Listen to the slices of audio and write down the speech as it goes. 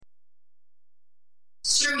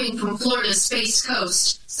Recording from Florida's Space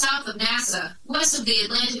Coast, south of NASA, west of the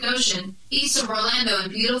Atlantic Ocean, east of Orlando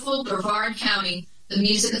and beautiful Brevard County, the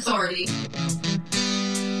Music Authority.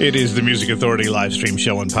 It is the Music Authority live stream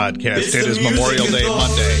show and podcast. It is Memorial Day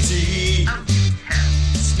Monday.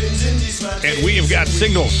 And we have got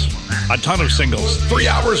singles, a ton of singles, 3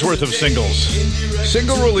 hours worth of singles.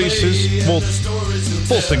 Single releases, well,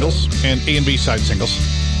 full singles and A and B side singles,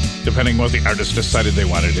 depending what the artist decided they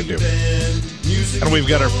wanted to do. And we've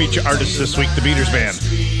got our feature artists this week, the Beaters Band,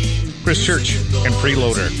 Chris Church, and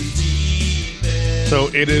Freeloader. So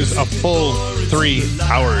it is a full 3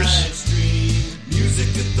 hours.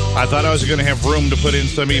 I thought I was going to have room to put in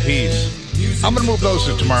some EPs. I'm going to move those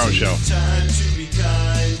to tomorrow's show.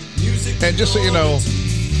 And just so you know,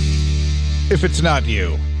 if it's not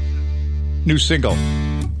you, new single,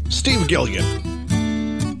 Steve Gilligan,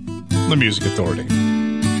 the Music Authority.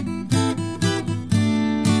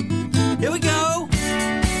 Here we go.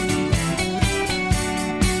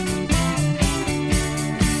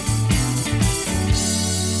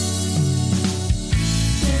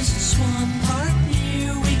 There's a swamp park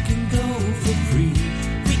near, we can go for free.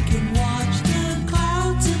 We can watch the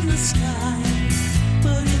clouds in the sky,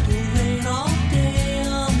 but it will rain all day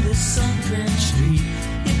on this sun-drenched street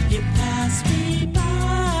if you pass me by.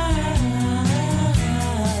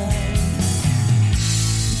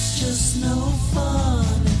 It's just no fun.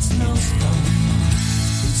 It's no fun.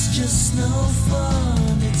 It's just no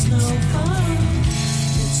fun. It's no fun.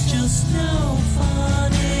 It's just no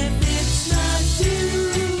fun if it's not you.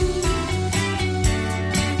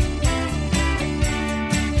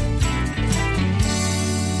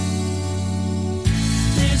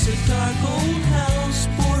 There's a dark old house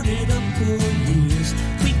boarded up for years.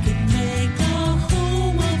 We could make a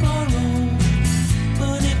home of our own,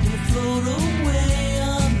 but it will float away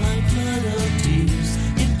on my flood of tears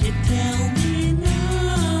if you tell me no.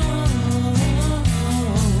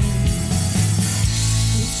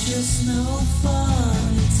 It's just no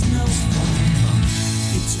fun. It's no fun.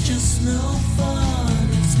 It's just no fun.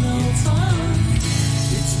 It's no fun.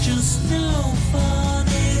 It's just no fun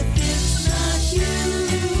if it's not you.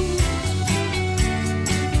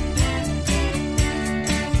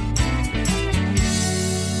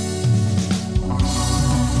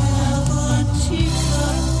 Have a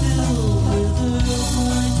teacup filled with earth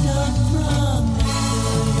lined up from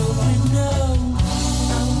your window.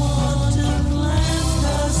 I want to plant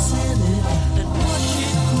us in it and watch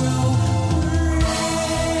it grow.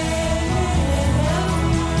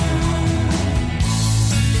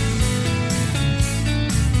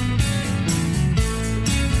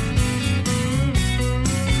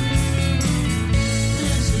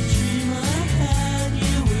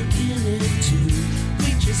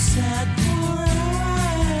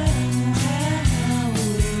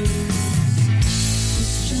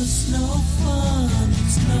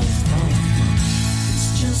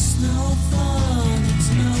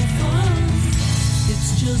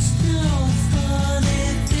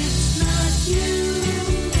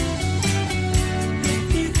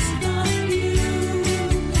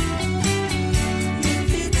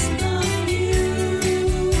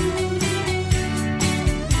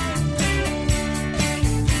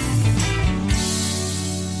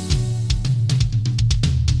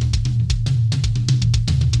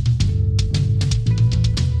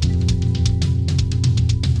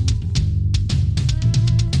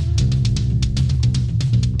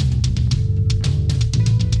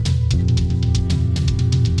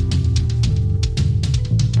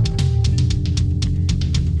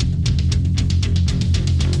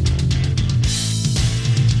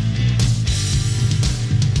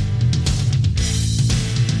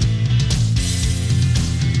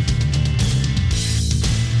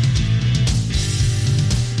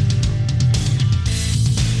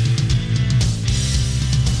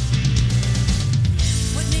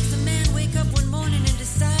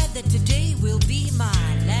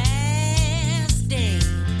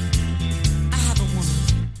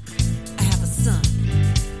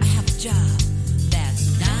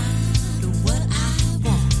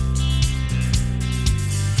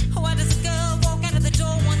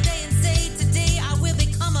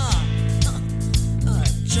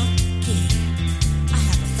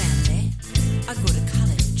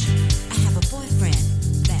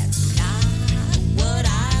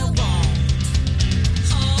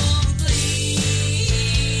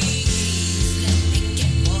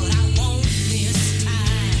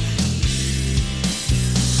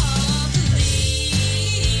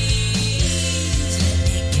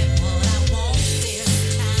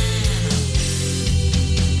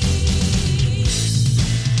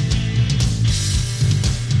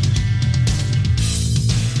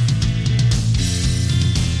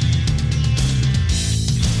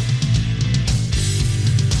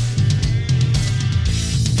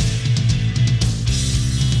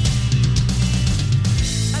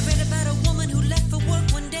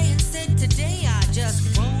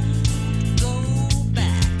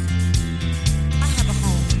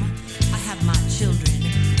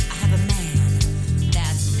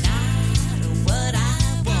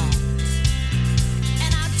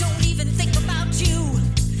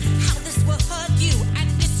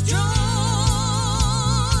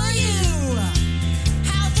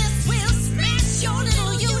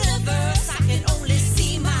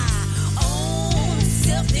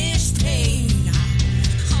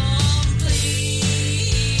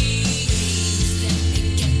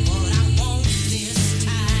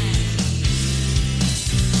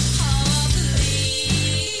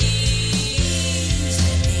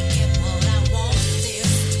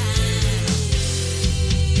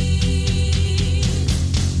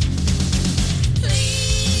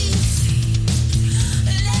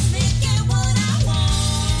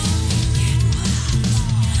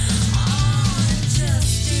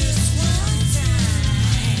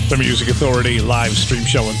 The Music Authority live stream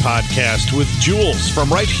show and podcast with Jules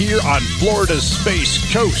from right here on Florida's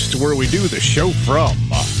Space Coast, where we do the show from.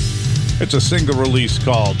 It's a single release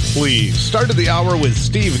called Please. Started the hour with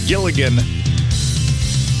Steve Gilligan,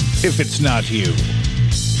 If It's Not You.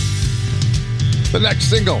 The next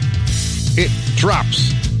single, it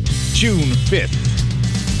drops June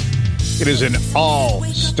 5th. It is an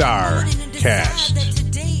all-star cast,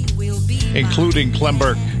 including Clem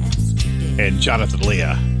Burke and Jonathan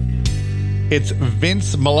Leah. It's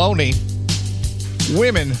Vince Maloney.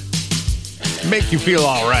 Women Make You Feel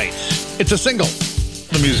All Right. It's a single.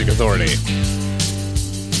 The Music Authority.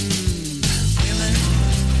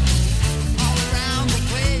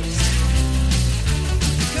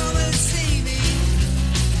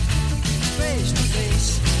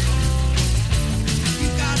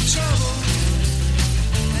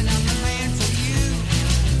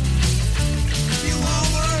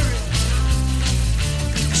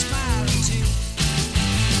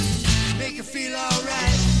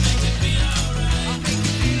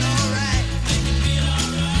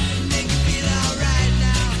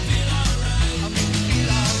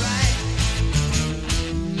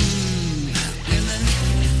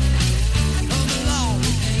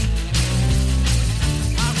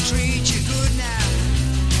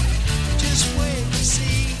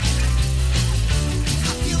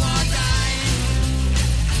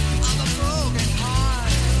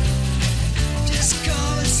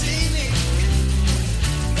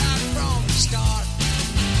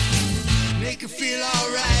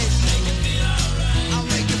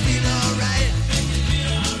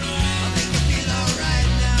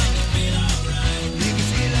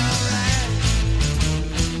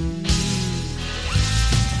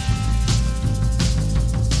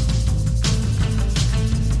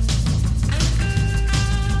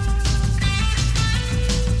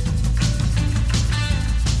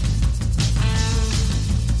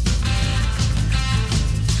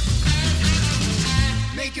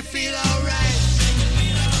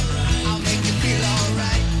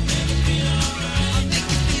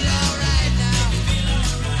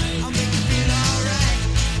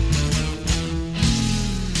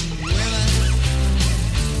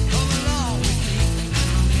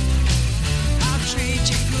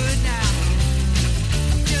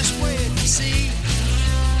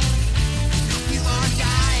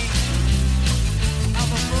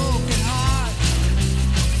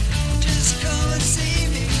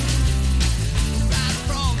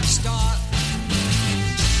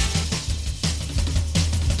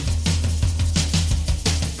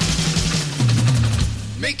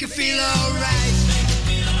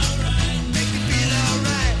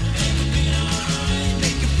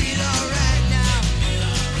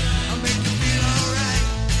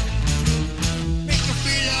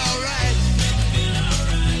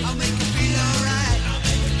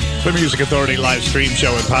 The Music Authority live stream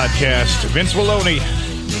show and podcast. Vince Maloney,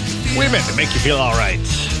 Women to Make You Feel All Right.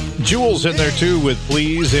 Jules in there too with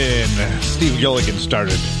Please, and Steve Gilligan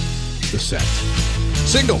started the set.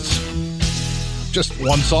 Singles. Just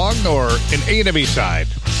one song or an A and a B side?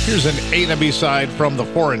 Here's an A and a B side from the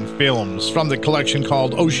Foreign Films from the collection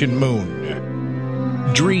called Ocean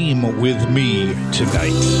Moon. Dream with Me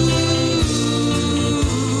Tonight.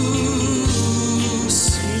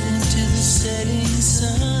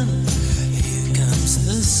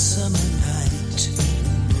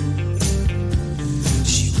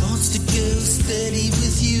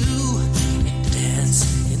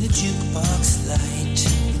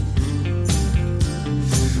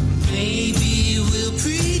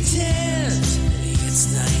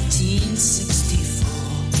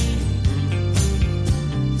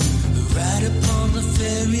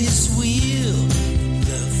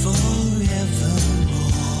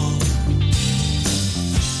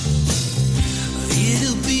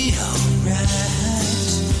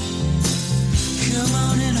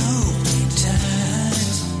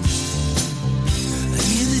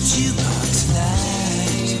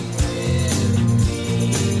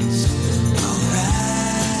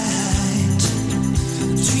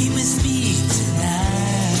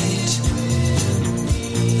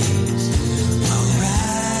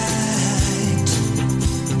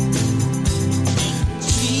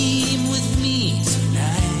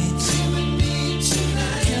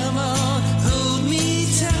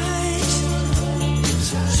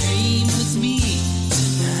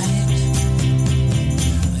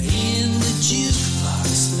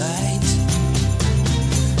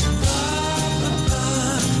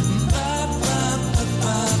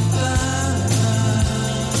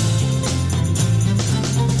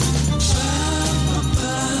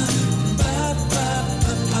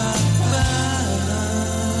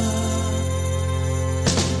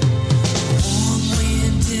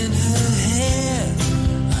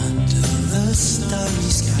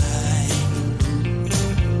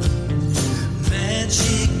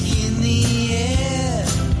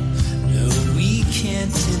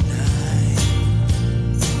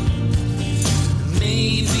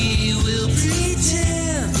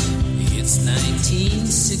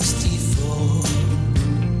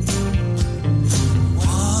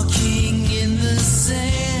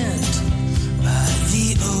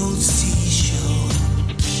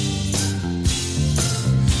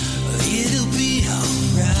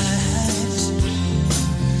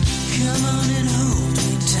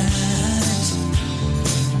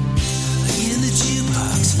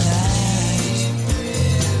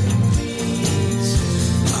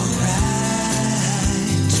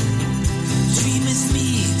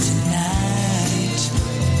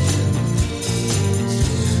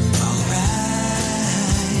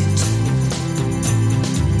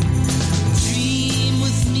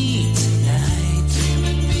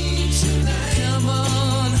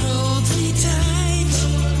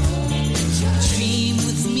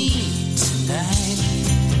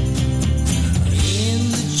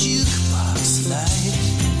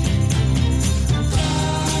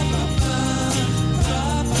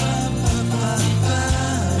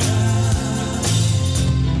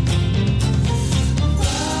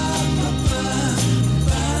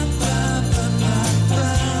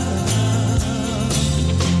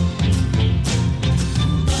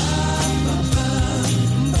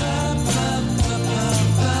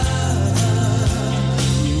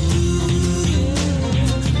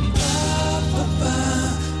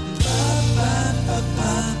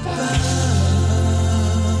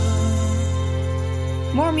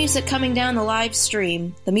 music coming down the live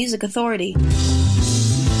stream, The Music Authority. Jackie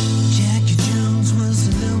Jones was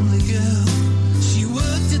a lonely girl. She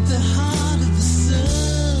worked at the heart of the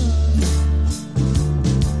sun.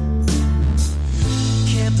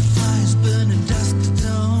 Kept the fires burning dusk to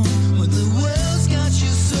dawn. When the world's got you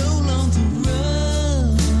so long to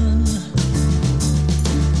run.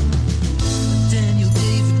 Daniel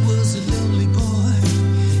David was a lonely boy.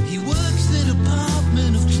 He works in an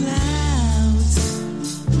apartment of clouds.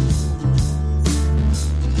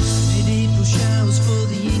 In April showers for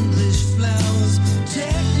the English flowers.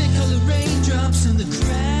 Technicolor raindrops in the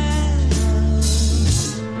crowds.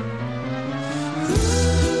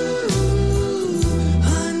 Ooh,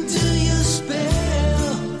 under your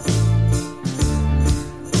spell.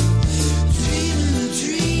 Dreaming a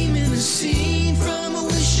dream in a scene from a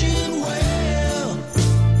wishing well.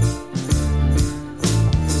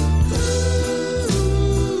 Ooh,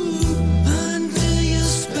 under your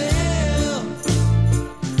spell.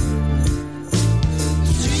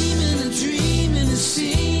 Dreaming a dream in a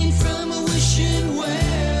scene from a wishing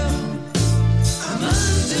well. I'm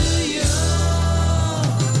under your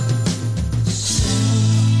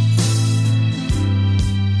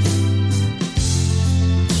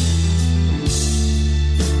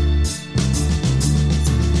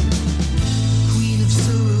Queen of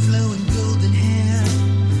sorrow, flowing golden hair,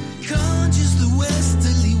 conjures the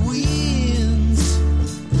westerly winds.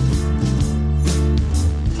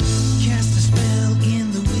 Cast a spell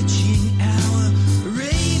in the witching hour,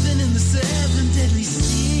 raven in the 7 deadly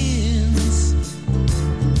sins.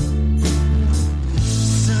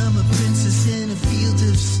 Summer princess in a field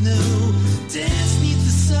of snow, dance neath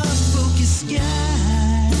the soft focused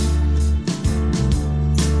sky.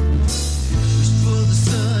 Wish for the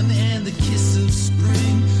sun and the kiss of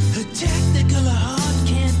spring, her technicolor heart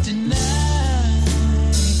can't deny.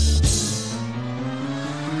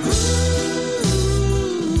 Ooh,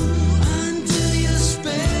 under your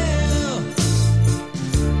spell.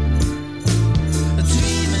 A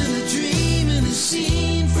dream in a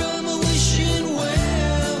scene from a wishing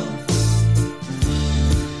well.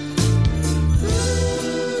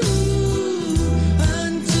 Ooh,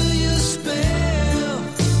 under your spell.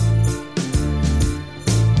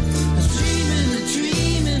 A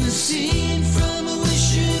dream in a scene from a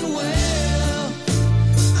wishing well.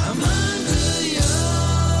 I'm under your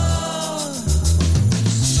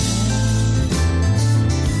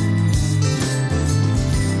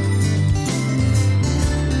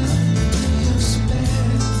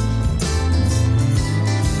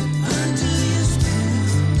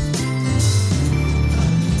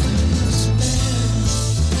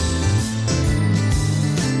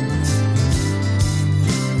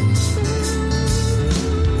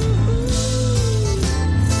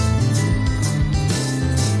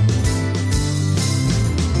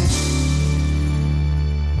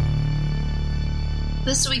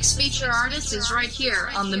This week's feature artist is right here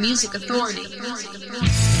on The Music Authority.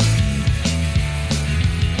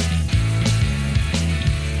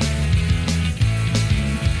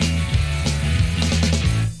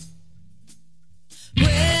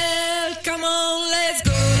 Well, come on, let's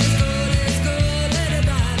go, let it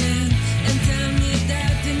darling, and tell me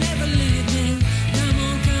that you never leave me. Come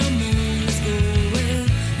on, let's go, well,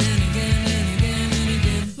 and again.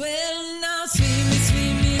 Well, now sweet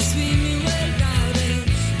me, well, darling.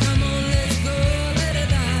 Come on, let's go, let it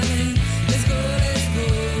darling. Let's go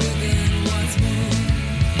again once more.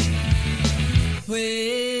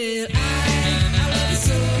 Well, I love you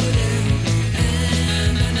so,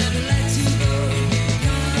 and I never let you go.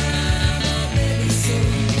 Come on, baby, so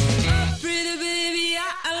oh, pretty baby,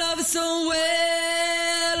 I love you so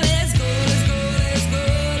well. Let's go,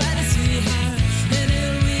 let us sweetheart, and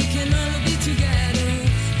then we can all be together.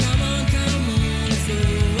 Come on, let's go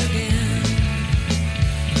again.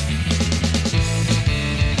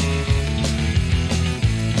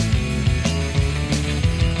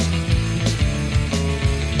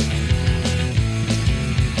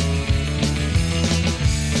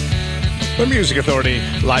 The Music Authority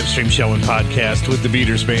live stream show and podcast with the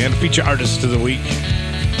Beaters Band. Feature artist of the week.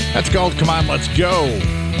 That's called Come On, Let's Go.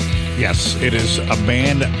 Yes, it is a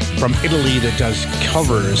band from Italy that does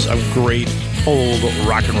covers of great old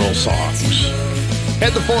rock and roll songs.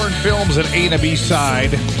 Had the foreign films and A and a B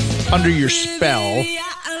side, Under Your Spell,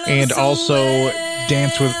 and also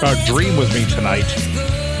Dream With Me Tonight.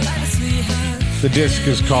 The disc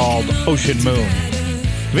is called Ocean Moon.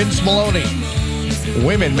 Vince Maloney,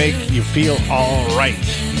 Women Make You Feel All Right,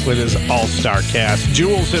 with his all-star cast.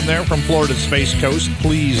 Jules in there from Florida's Space Coast,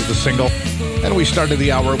 Please, the single. And we started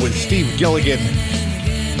the hour with Steve Gilligan,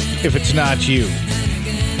 If It's Not You.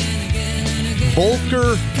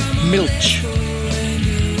 Volker Milch.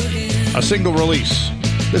 A single release.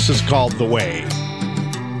 This is called The Way.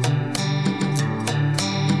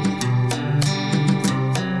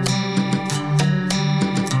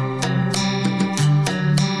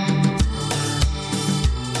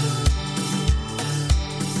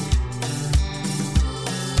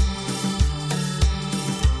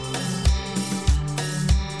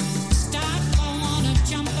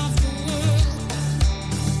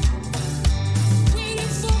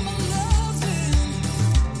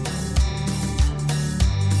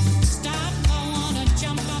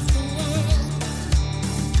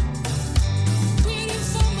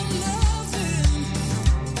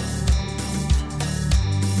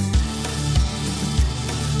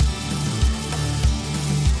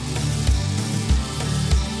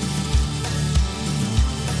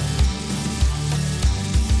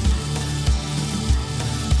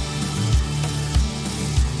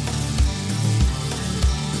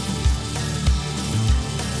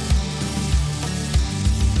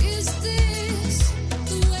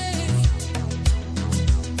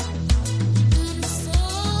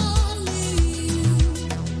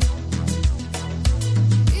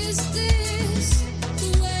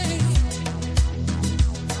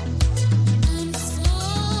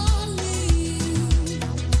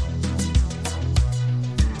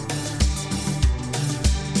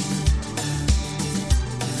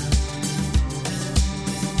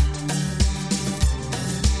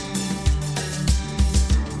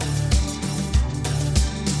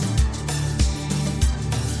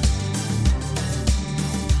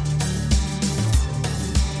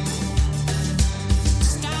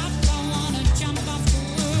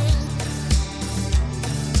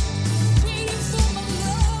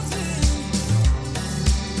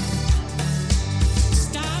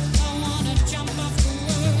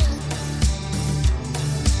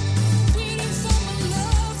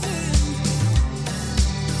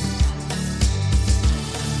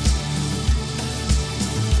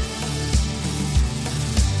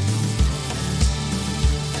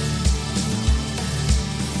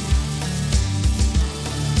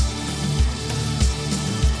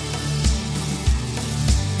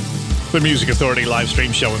 The Music Authority live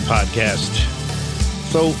stream show and podcast.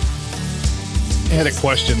 So, I had a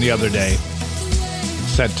question the other day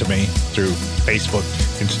sent to me through Facebook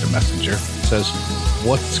Instant Messenger. It says,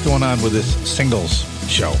 what's going on with this singles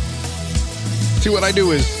show? See, what I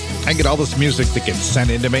do is I get all this music that gets sent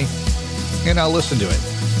into me, and I'll listen to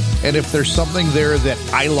it. And if there's something there that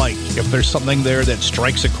I like, if there's something there that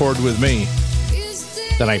strikes a chord with me,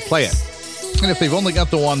 then I play it. And if they've only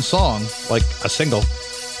got the one song, like a single,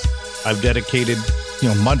 I've dedicated,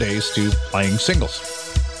 Mondays to playing singles.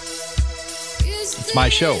 It's my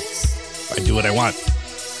show. I do what I want.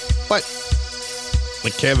 But the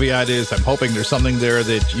caveat is I'm hoping there's something there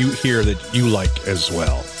that you hear that you like as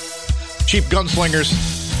well. Cheap Gunslingers.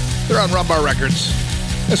 They're on Rumbar Records.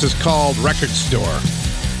 This is called Record Store.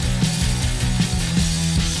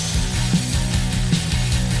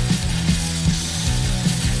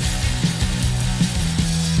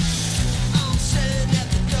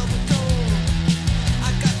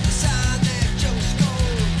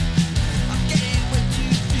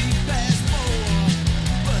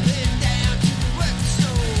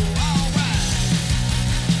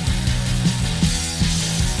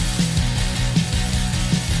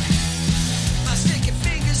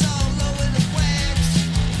 Fingers all over the wax.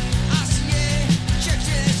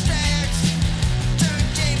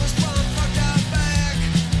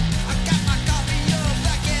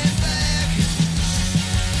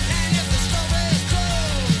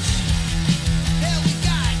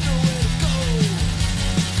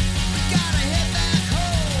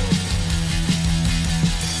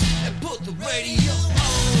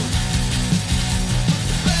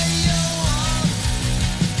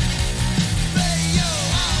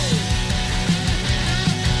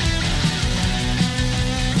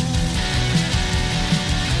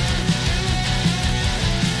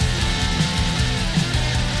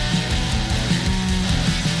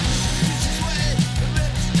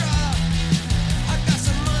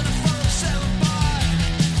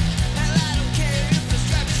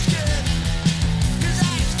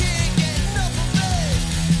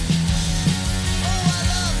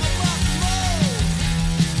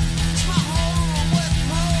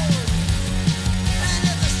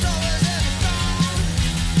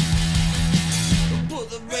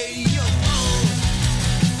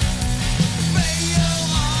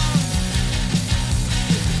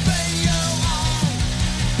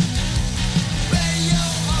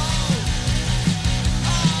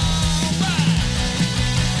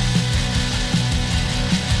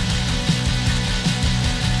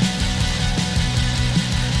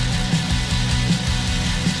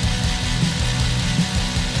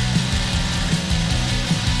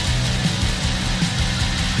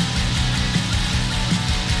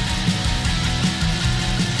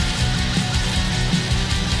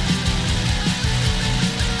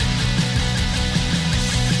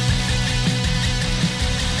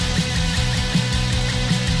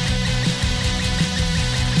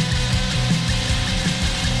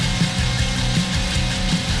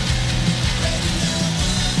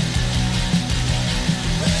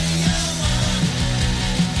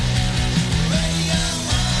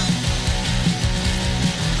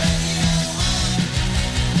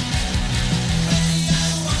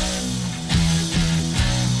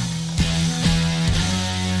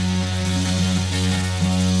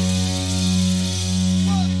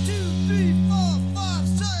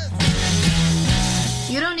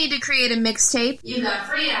 need to create a mixtape. You got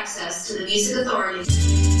free access to the Music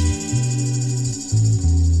Authority.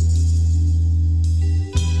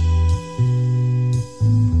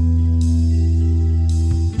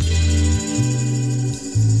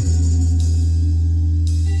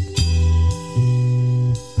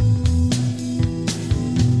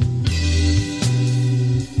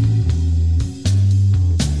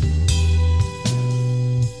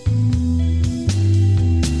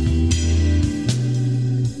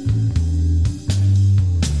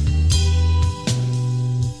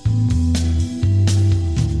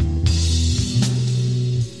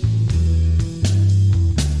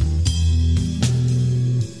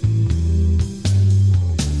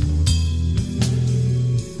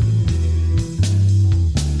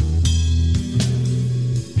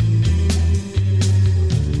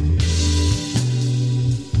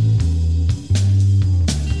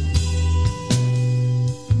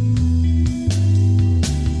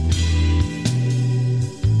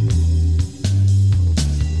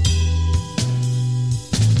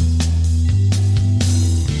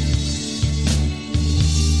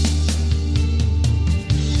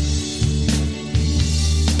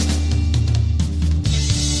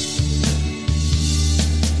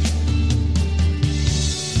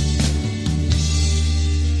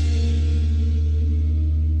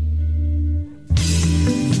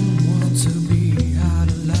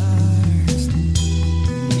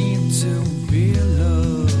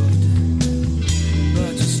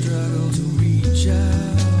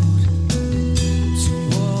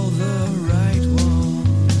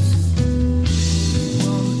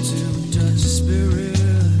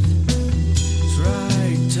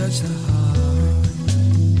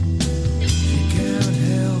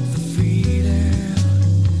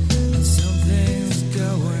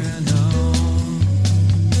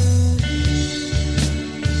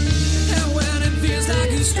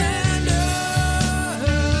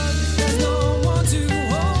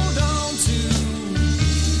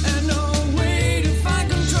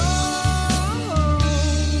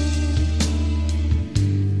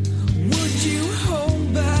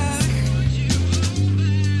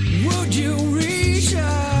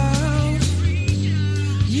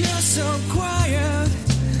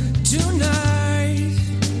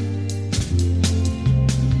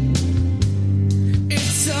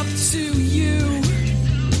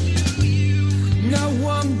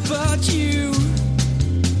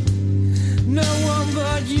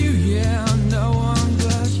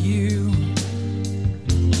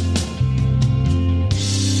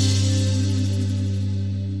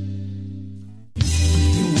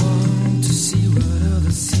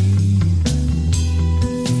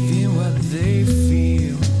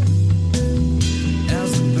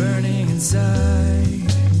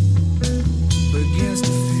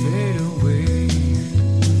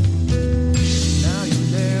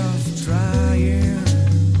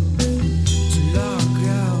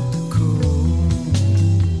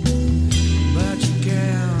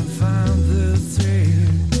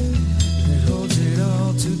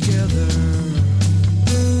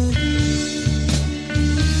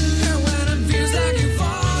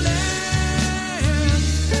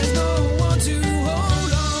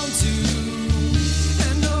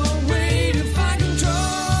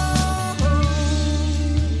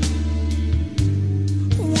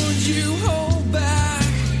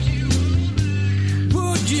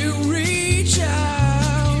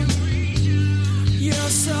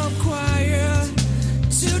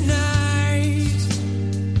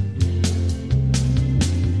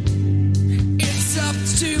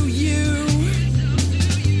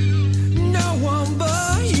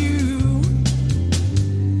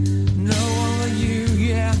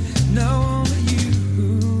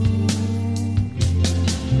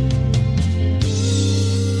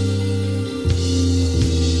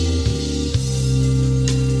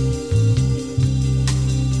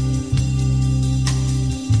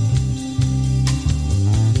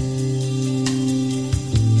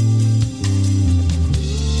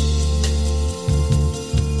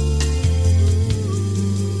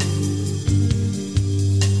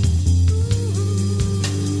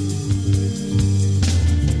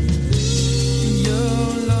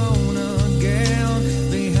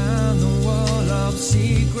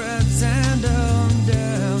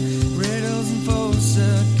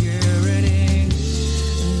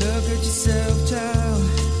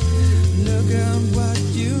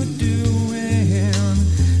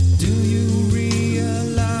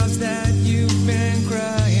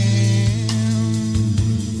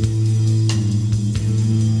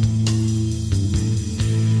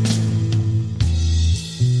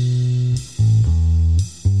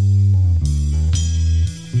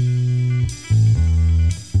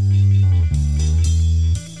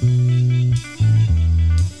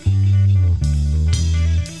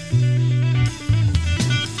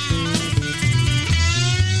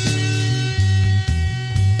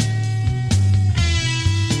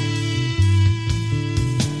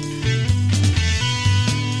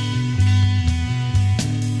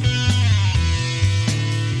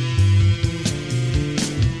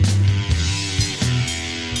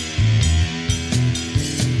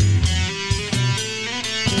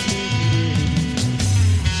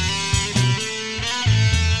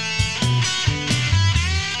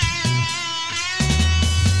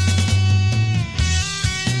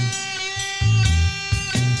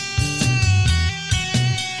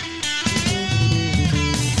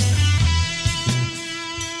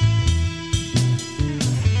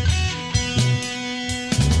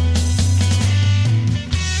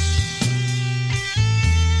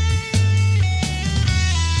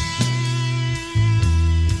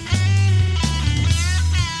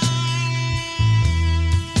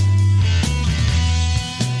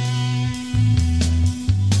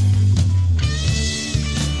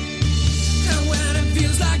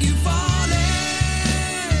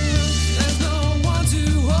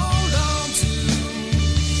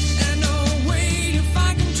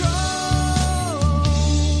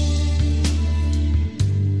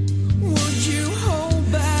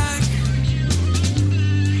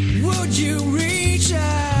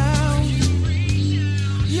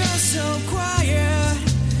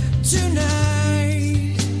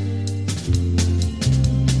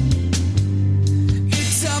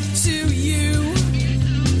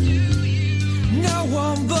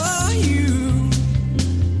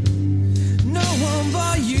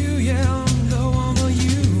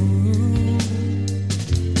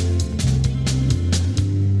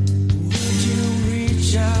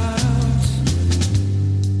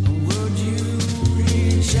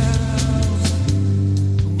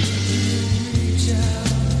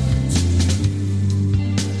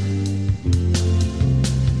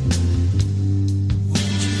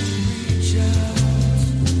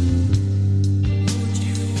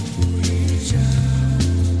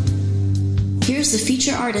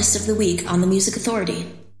 Feature Artist of the Week on the Music Authority.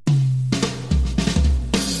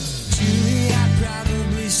 Julie, I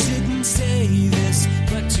probably shouldn't say this,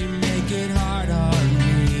 but you make it hard on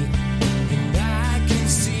me. And I can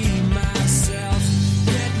see myself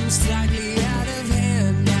getting slightly out of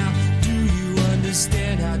hand now. Do you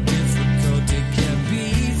understand how difficult it can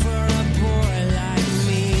be for a boy like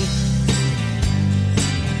me?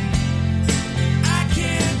 I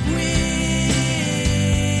can't win,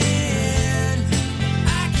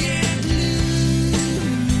 I can't lose,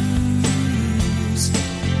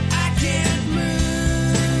 I can't move.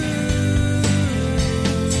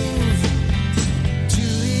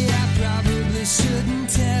 Julie, I probably shouldn't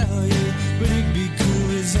tell you, but it'd be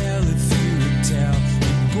cool as hell if you would tell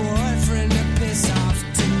your boyfriend to piss off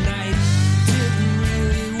tonight. Didn't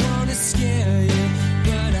really want to scare you,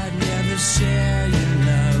 but I'd never share your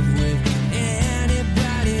love with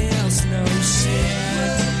anybody else. No shit.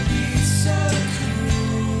 Would be so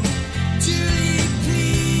cool. Julie,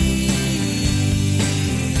 please,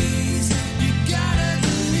 you gotta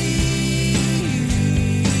believe.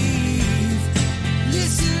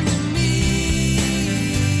 Listen to me.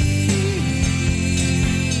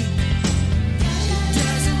 It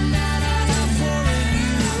doesn't matter how foreign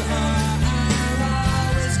you are, I'm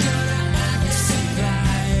always gonna act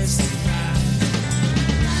surprised. It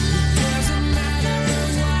doesn't matter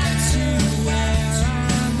what you wear,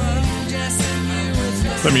 I'm undressing you with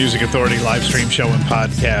my The Music Authority live stream show and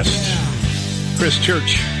podcast. Chris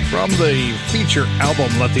Church from the feature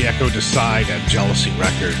album Let the Echo Decide at Jealousy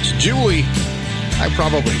Records. Julie, I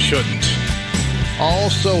probably shouldn't.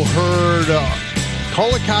 Also heard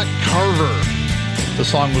Collicott Carver. The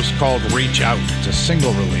song was called Reach Out. It's a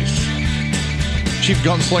single release. Chief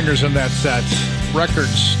Gunslingers in that set. Record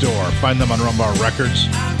store. Find them on Rumbar Records.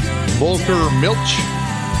 Volker Milch,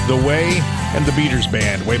 The Way, and the Beaters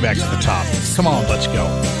Band way back at the top. Come on, let's go.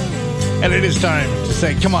 And it is time to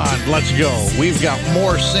say, come on, let's go. We've got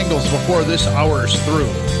more singles before this hour's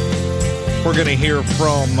through. We're going to hear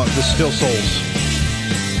from the Still Souls.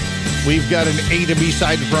 We've got an A to B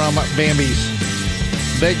side from Bambies.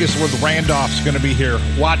 Vegas with Randolph's going to be here.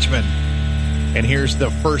 Watchmen. And here's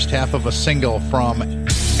the first half of a single from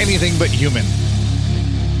Anything But Human.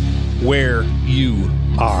 Where You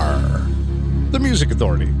Are. The Music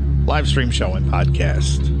Authority. Live stream show and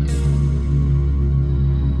podcast.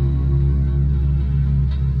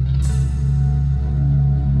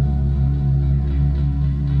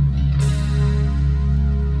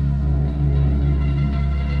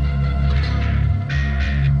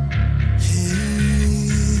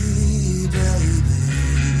 Hey, baby,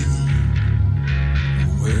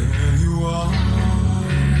 where you are,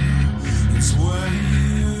 it's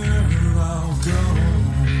where I'll go.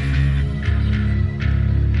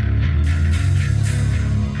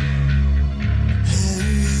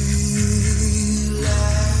 Hey,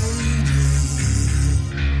 lady,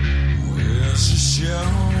 where's your show?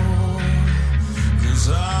 'Cause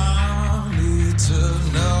I need to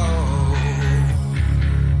know.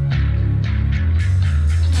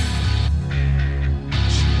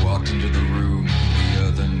 She walked into the room the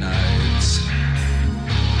other night.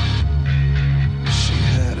 She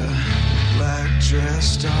had a black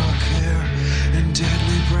dress, dark hair, and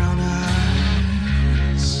deadly brown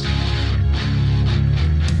eyes.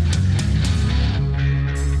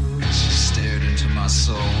 She stared into my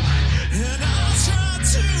soul. And I'll try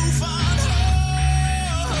to find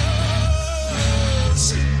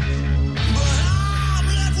hers, but I'm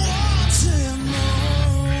left wanting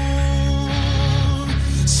more.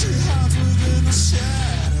 She hides within the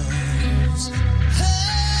shadows.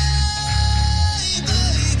 Hey,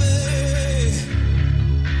 baby,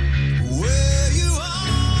 where you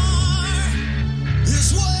are,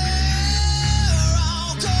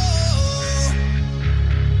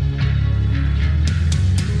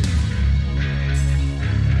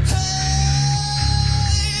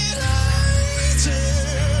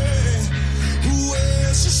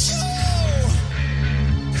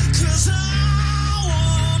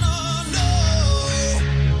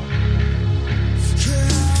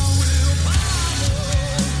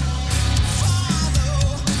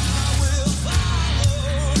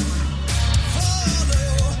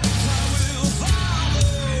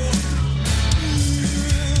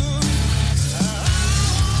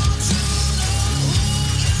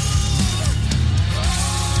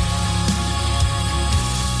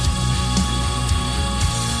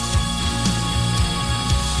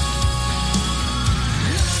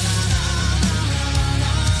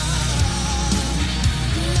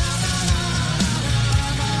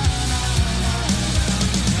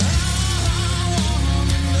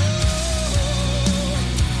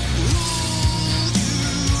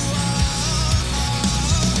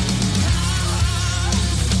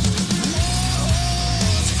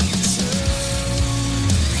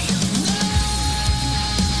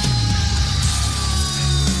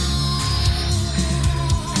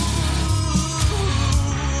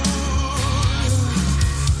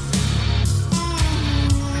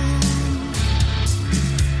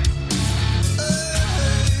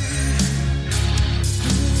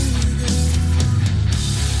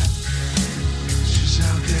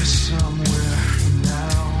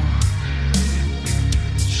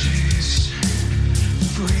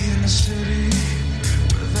 city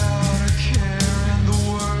without a care in the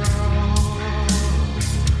world.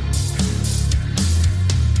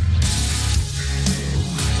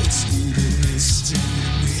 It's eating me,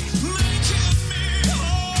 stinging me, making me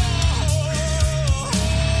old.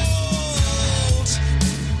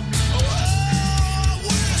 Oh, I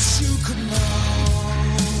wish you could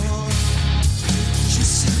know. You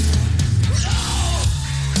said no.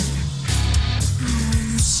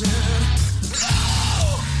 You said no.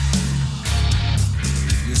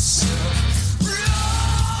 You said no.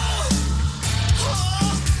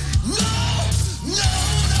 Oh, no, no,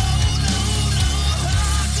 no, no, no.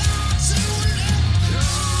 I got to let go.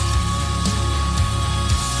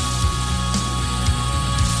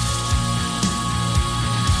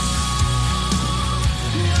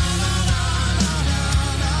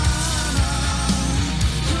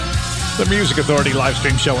 The Music Authority live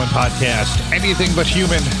stream show and podcast. Anything but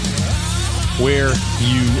human. Where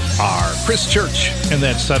you are. Chris Church in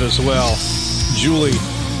that set as well. Julie,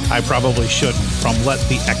 I probably shouldn't, from Let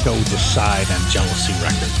the Echo Decide on Jealousy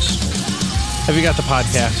Records. Have you got the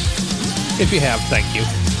podcast? If you have, thank you.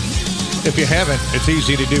 If you haven't, it's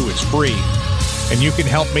easy to do. It's free. And you can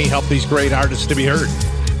help me help these great artists to be heard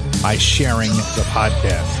by sharing the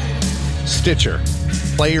podcast. Stitcher,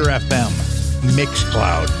 Player FM,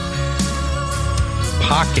 Mixcloud,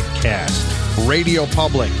 Pocket Cast, Radio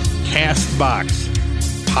Public, Castbox,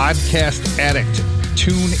 Podcast Addict,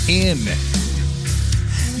 TuneIn,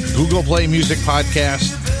 Google Play Music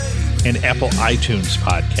Podcast, and Apple iTunes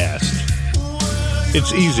Podcast.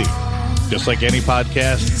 It's easy. Just like any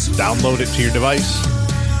podcast, download it to your device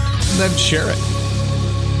and then share it.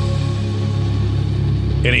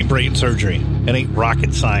 It ain't brain surgery. It ain't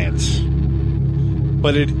rocket science.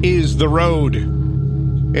 But it is the road.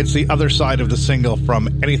 It's the other side of the single from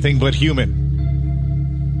Anything But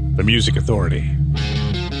Human. The Music Authority.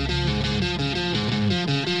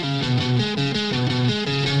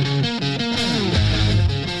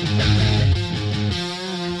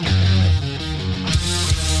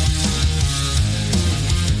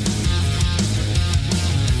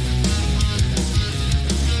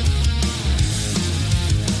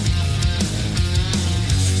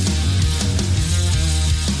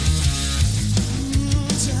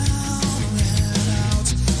 Down and out,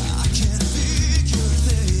 I can't figure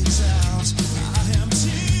things out.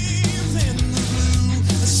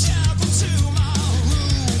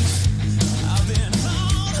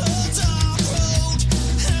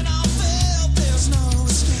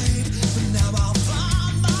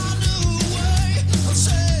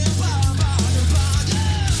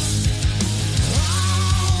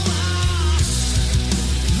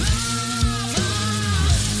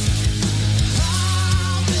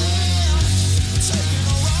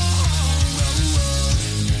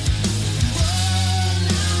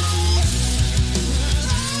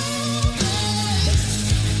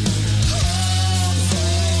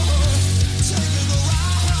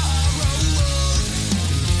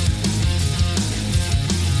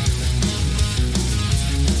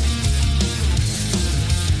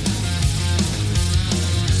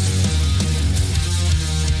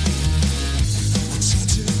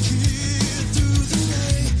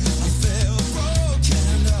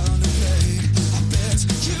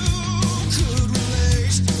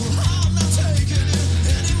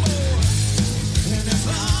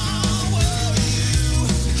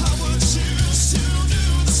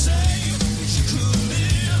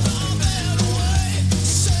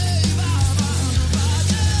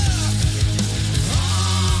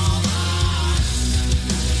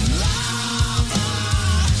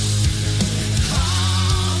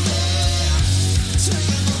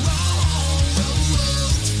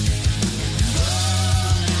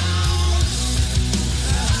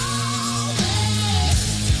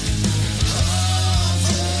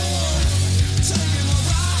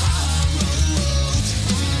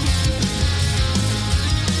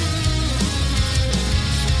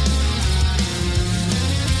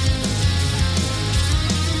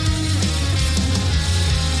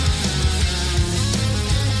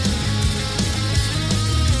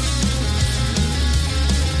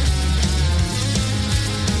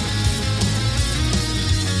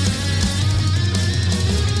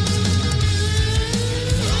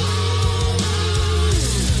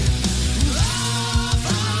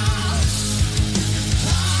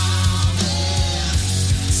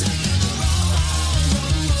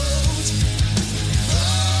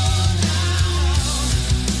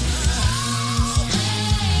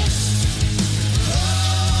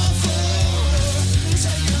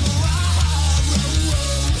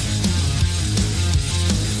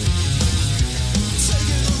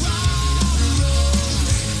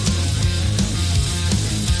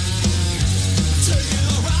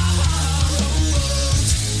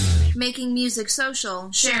 Making music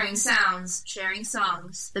social, sharing sounds, sharing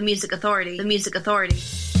songs. The Music Authority. The Music Authority.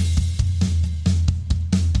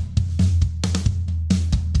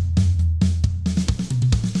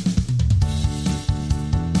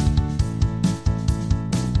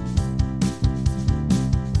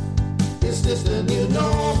 Is this the new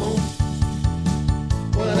normal?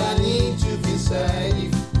 What I need to be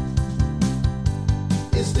safe.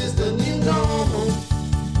 Is this the new normal?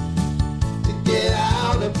 To get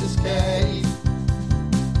out of this cave.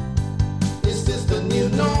 Is this the new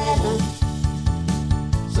normal?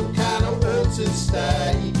 Some kind of altered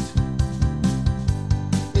state.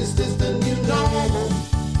 Is this the new normal?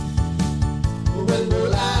 When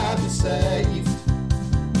will I be saved?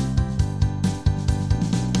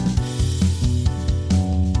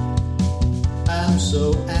 I'm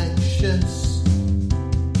so anxious.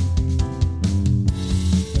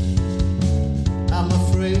 I'm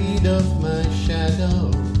afraid of my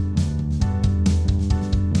shadow.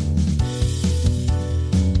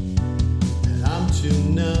 And I'm too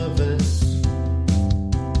nervous.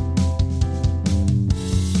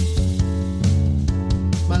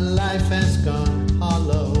 My life has gone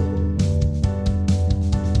hollow.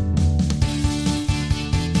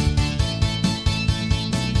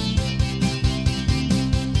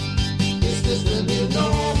 Is this the new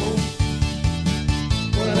normal?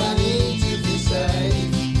 What I need to be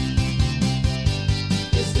safe.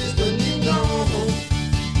 Is this the new normal?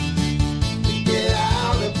 To get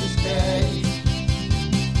out of this cave.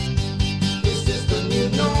 Is this the new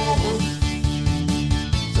normal?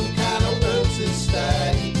 Some kind of altered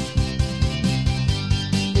state.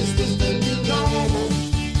 Is this the new normal?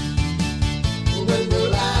 When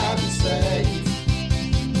will I be saved?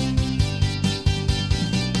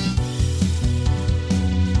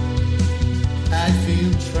 I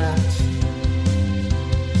feel trapped.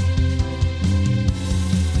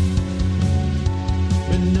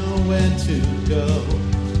 With nowhere to go.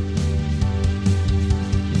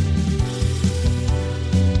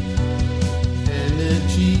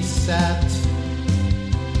 Energy sapped.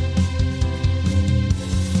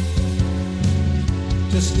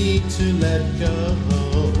 Just need to let go.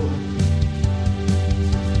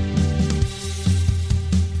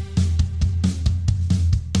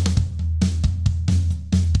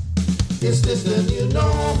 Is this the new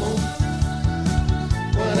normal?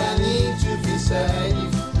 What I need to be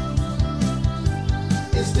safe.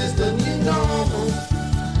 Is this the new normal?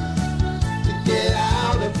 To get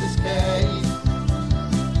out of this cave.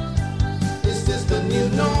 Is this the new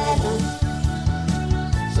normal?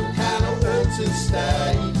 Some kind of altered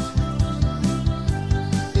state.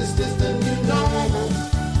 Is this the new normal?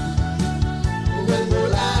 When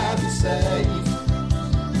will I be saved?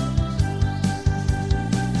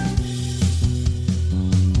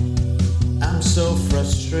 I'm so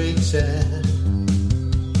frustrated.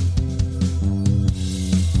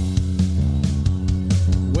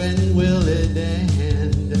 When will it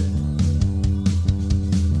end?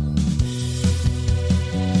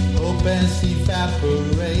 Hope has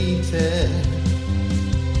evaporated.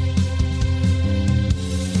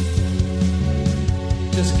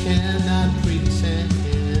 Just cannot pretend.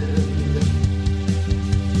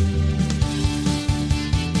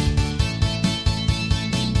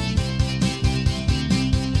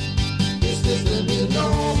 Is this the new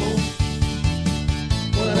normal?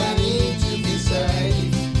 What I need to be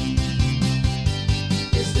safe.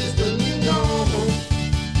 Is this the new normal?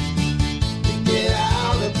 To get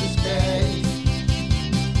out of this cave.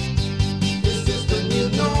 Is this the new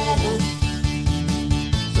normal?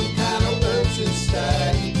 Some kind of urgent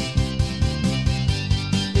state.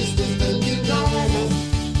 Is this the new normal?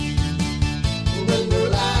 When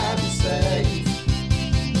will I be saved?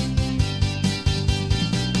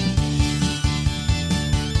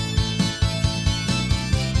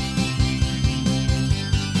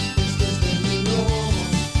 Is this the new normal?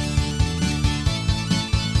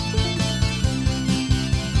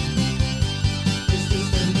 Is this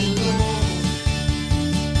the new normal?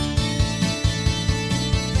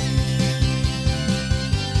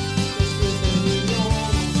 Is this the new normal?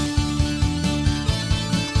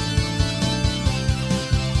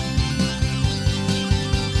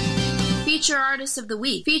 Feature Artist of the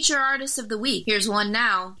Week. Feature Artist of the Week. Here's one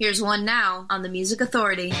now. Here's one now on the Music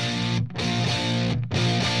Authority.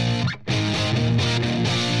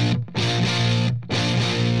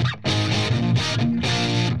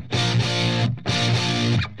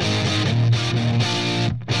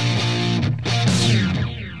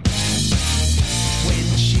 When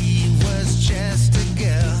she was just a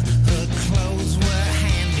girl, her clothes were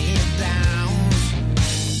hand-me-downs.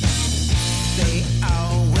 They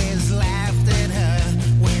always laughed at her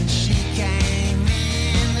when she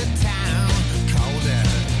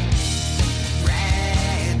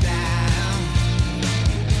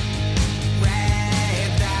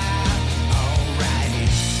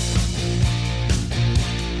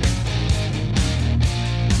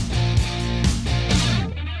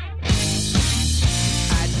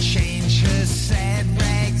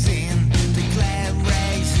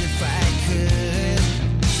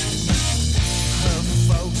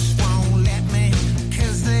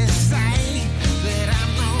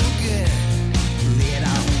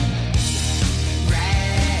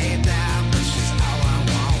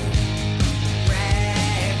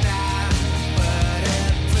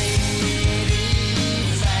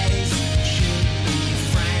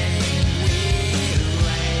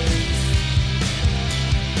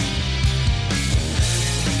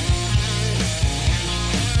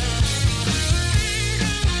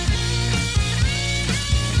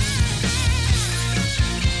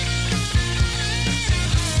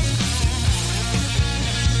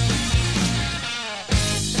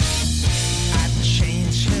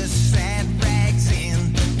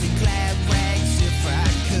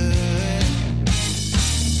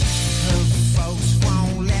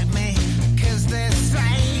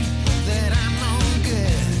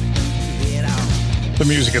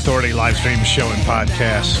Music Authority live stream show and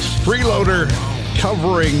podcast. Freeloader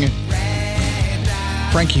covering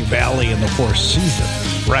Frankie Valli and the Four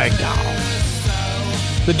Seasons,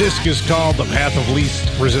 Ragdoll. The disc is called The Path of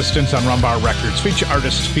Least Resistance on Rumbar Records. Feature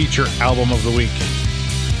artist, feature album of the week.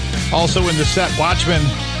 Also in the set, Watchmen,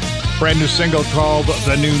 brand new single called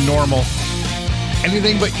The New Normal.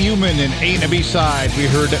 Anything But Human in A and a B side. We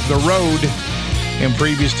heard The Road, and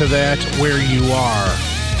previous to that, Where You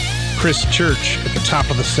Are. Chris Church at the top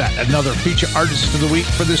of the set. Another feature artist of the week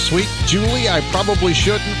for this week. Julie, I Probably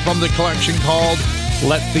Shouldn't, from the collection called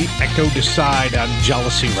Let the Echo Decide on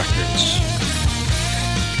Jealousy Records.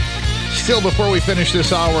 Still, before we finish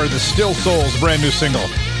this hour, the Still Souls brand new single.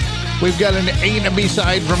 We've got an A and a B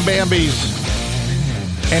side from Bambi's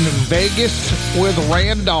and Vegas with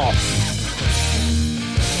Randolph.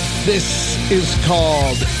 This is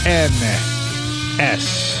called N.S.A.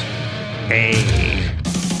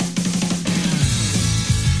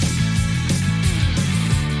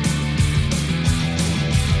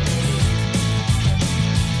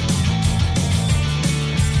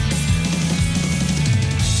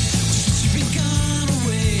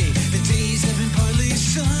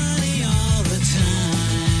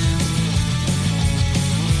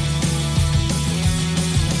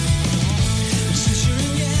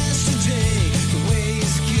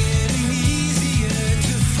 Easier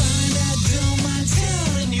to find I don't mind.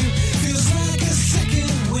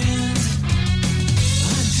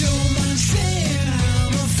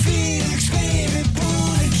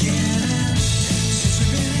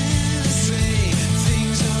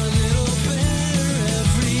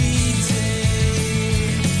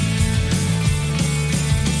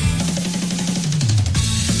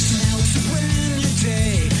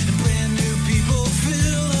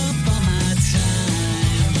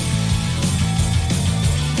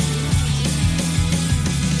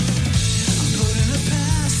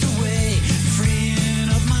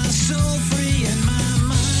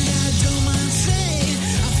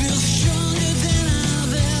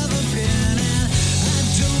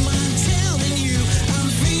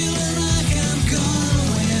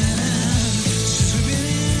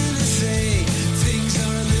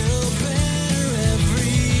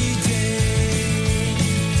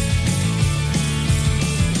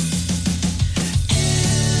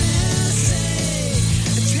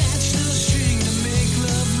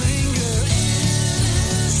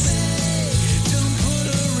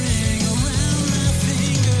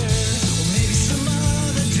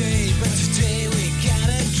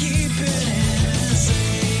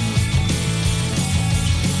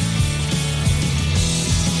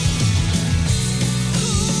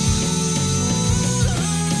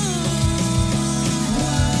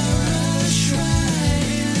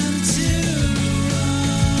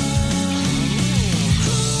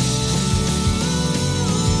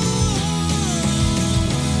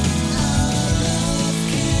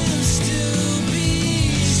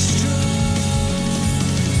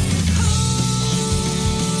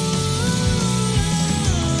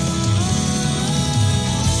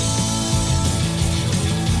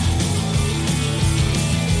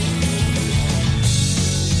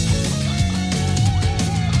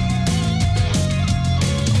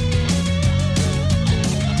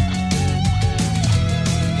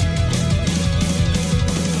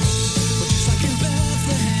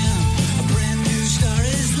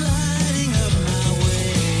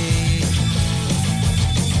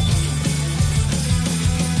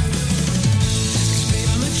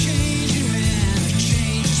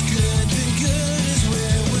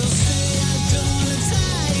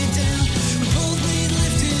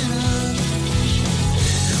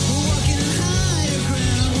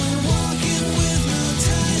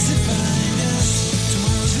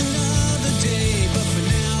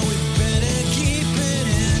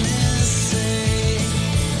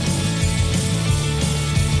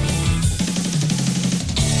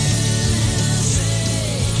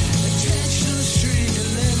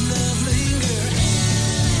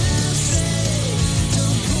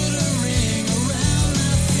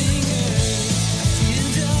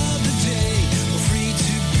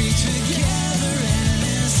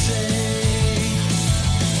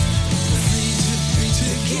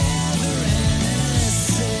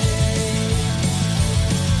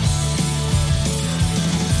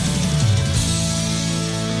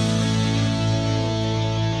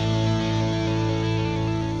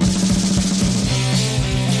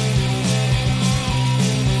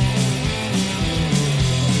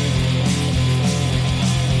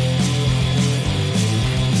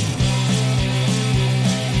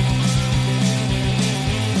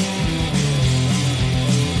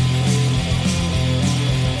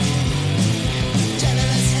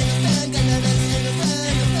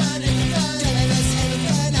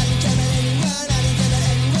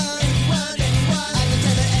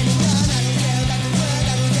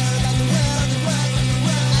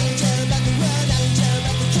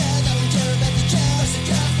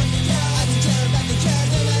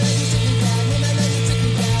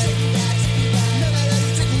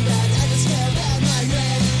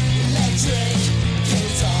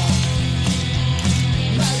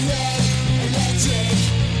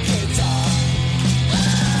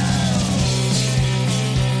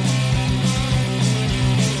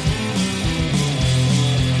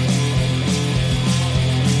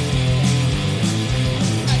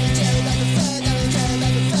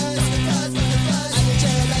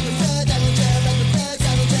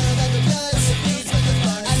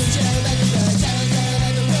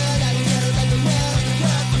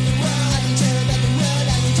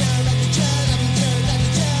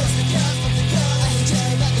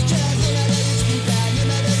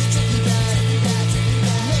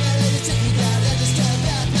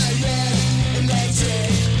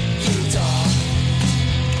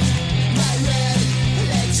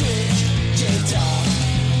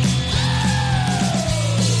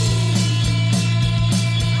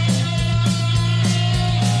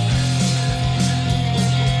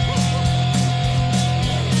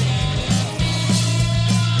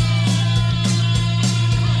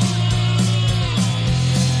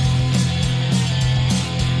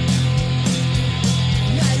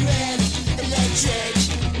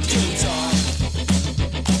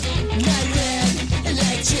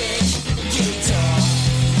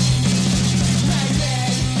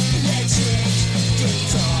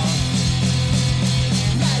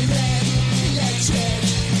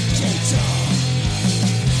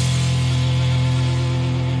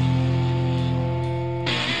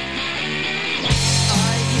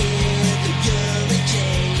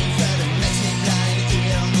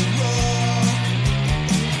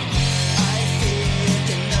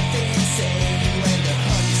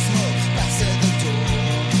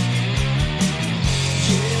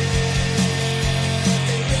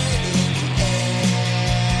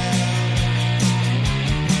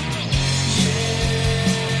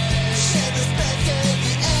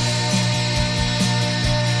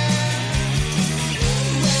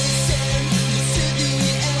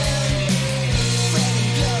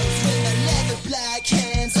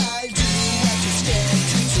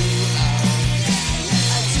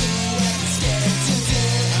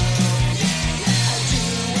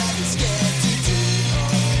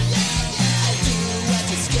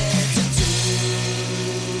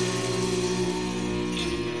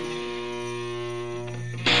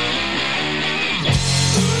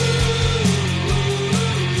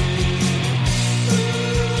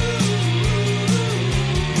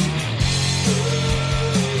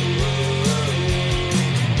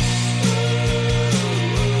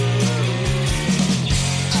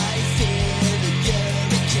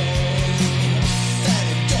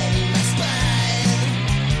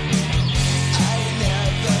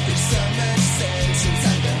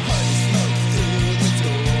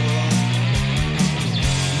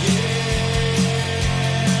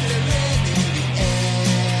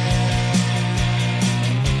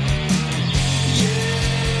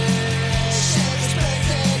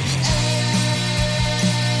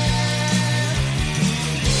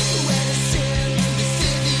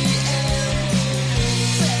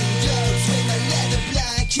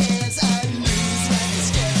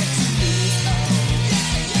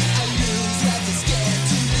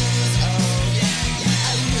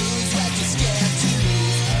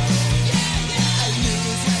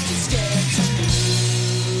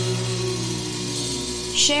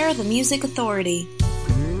 Share the Music Authority.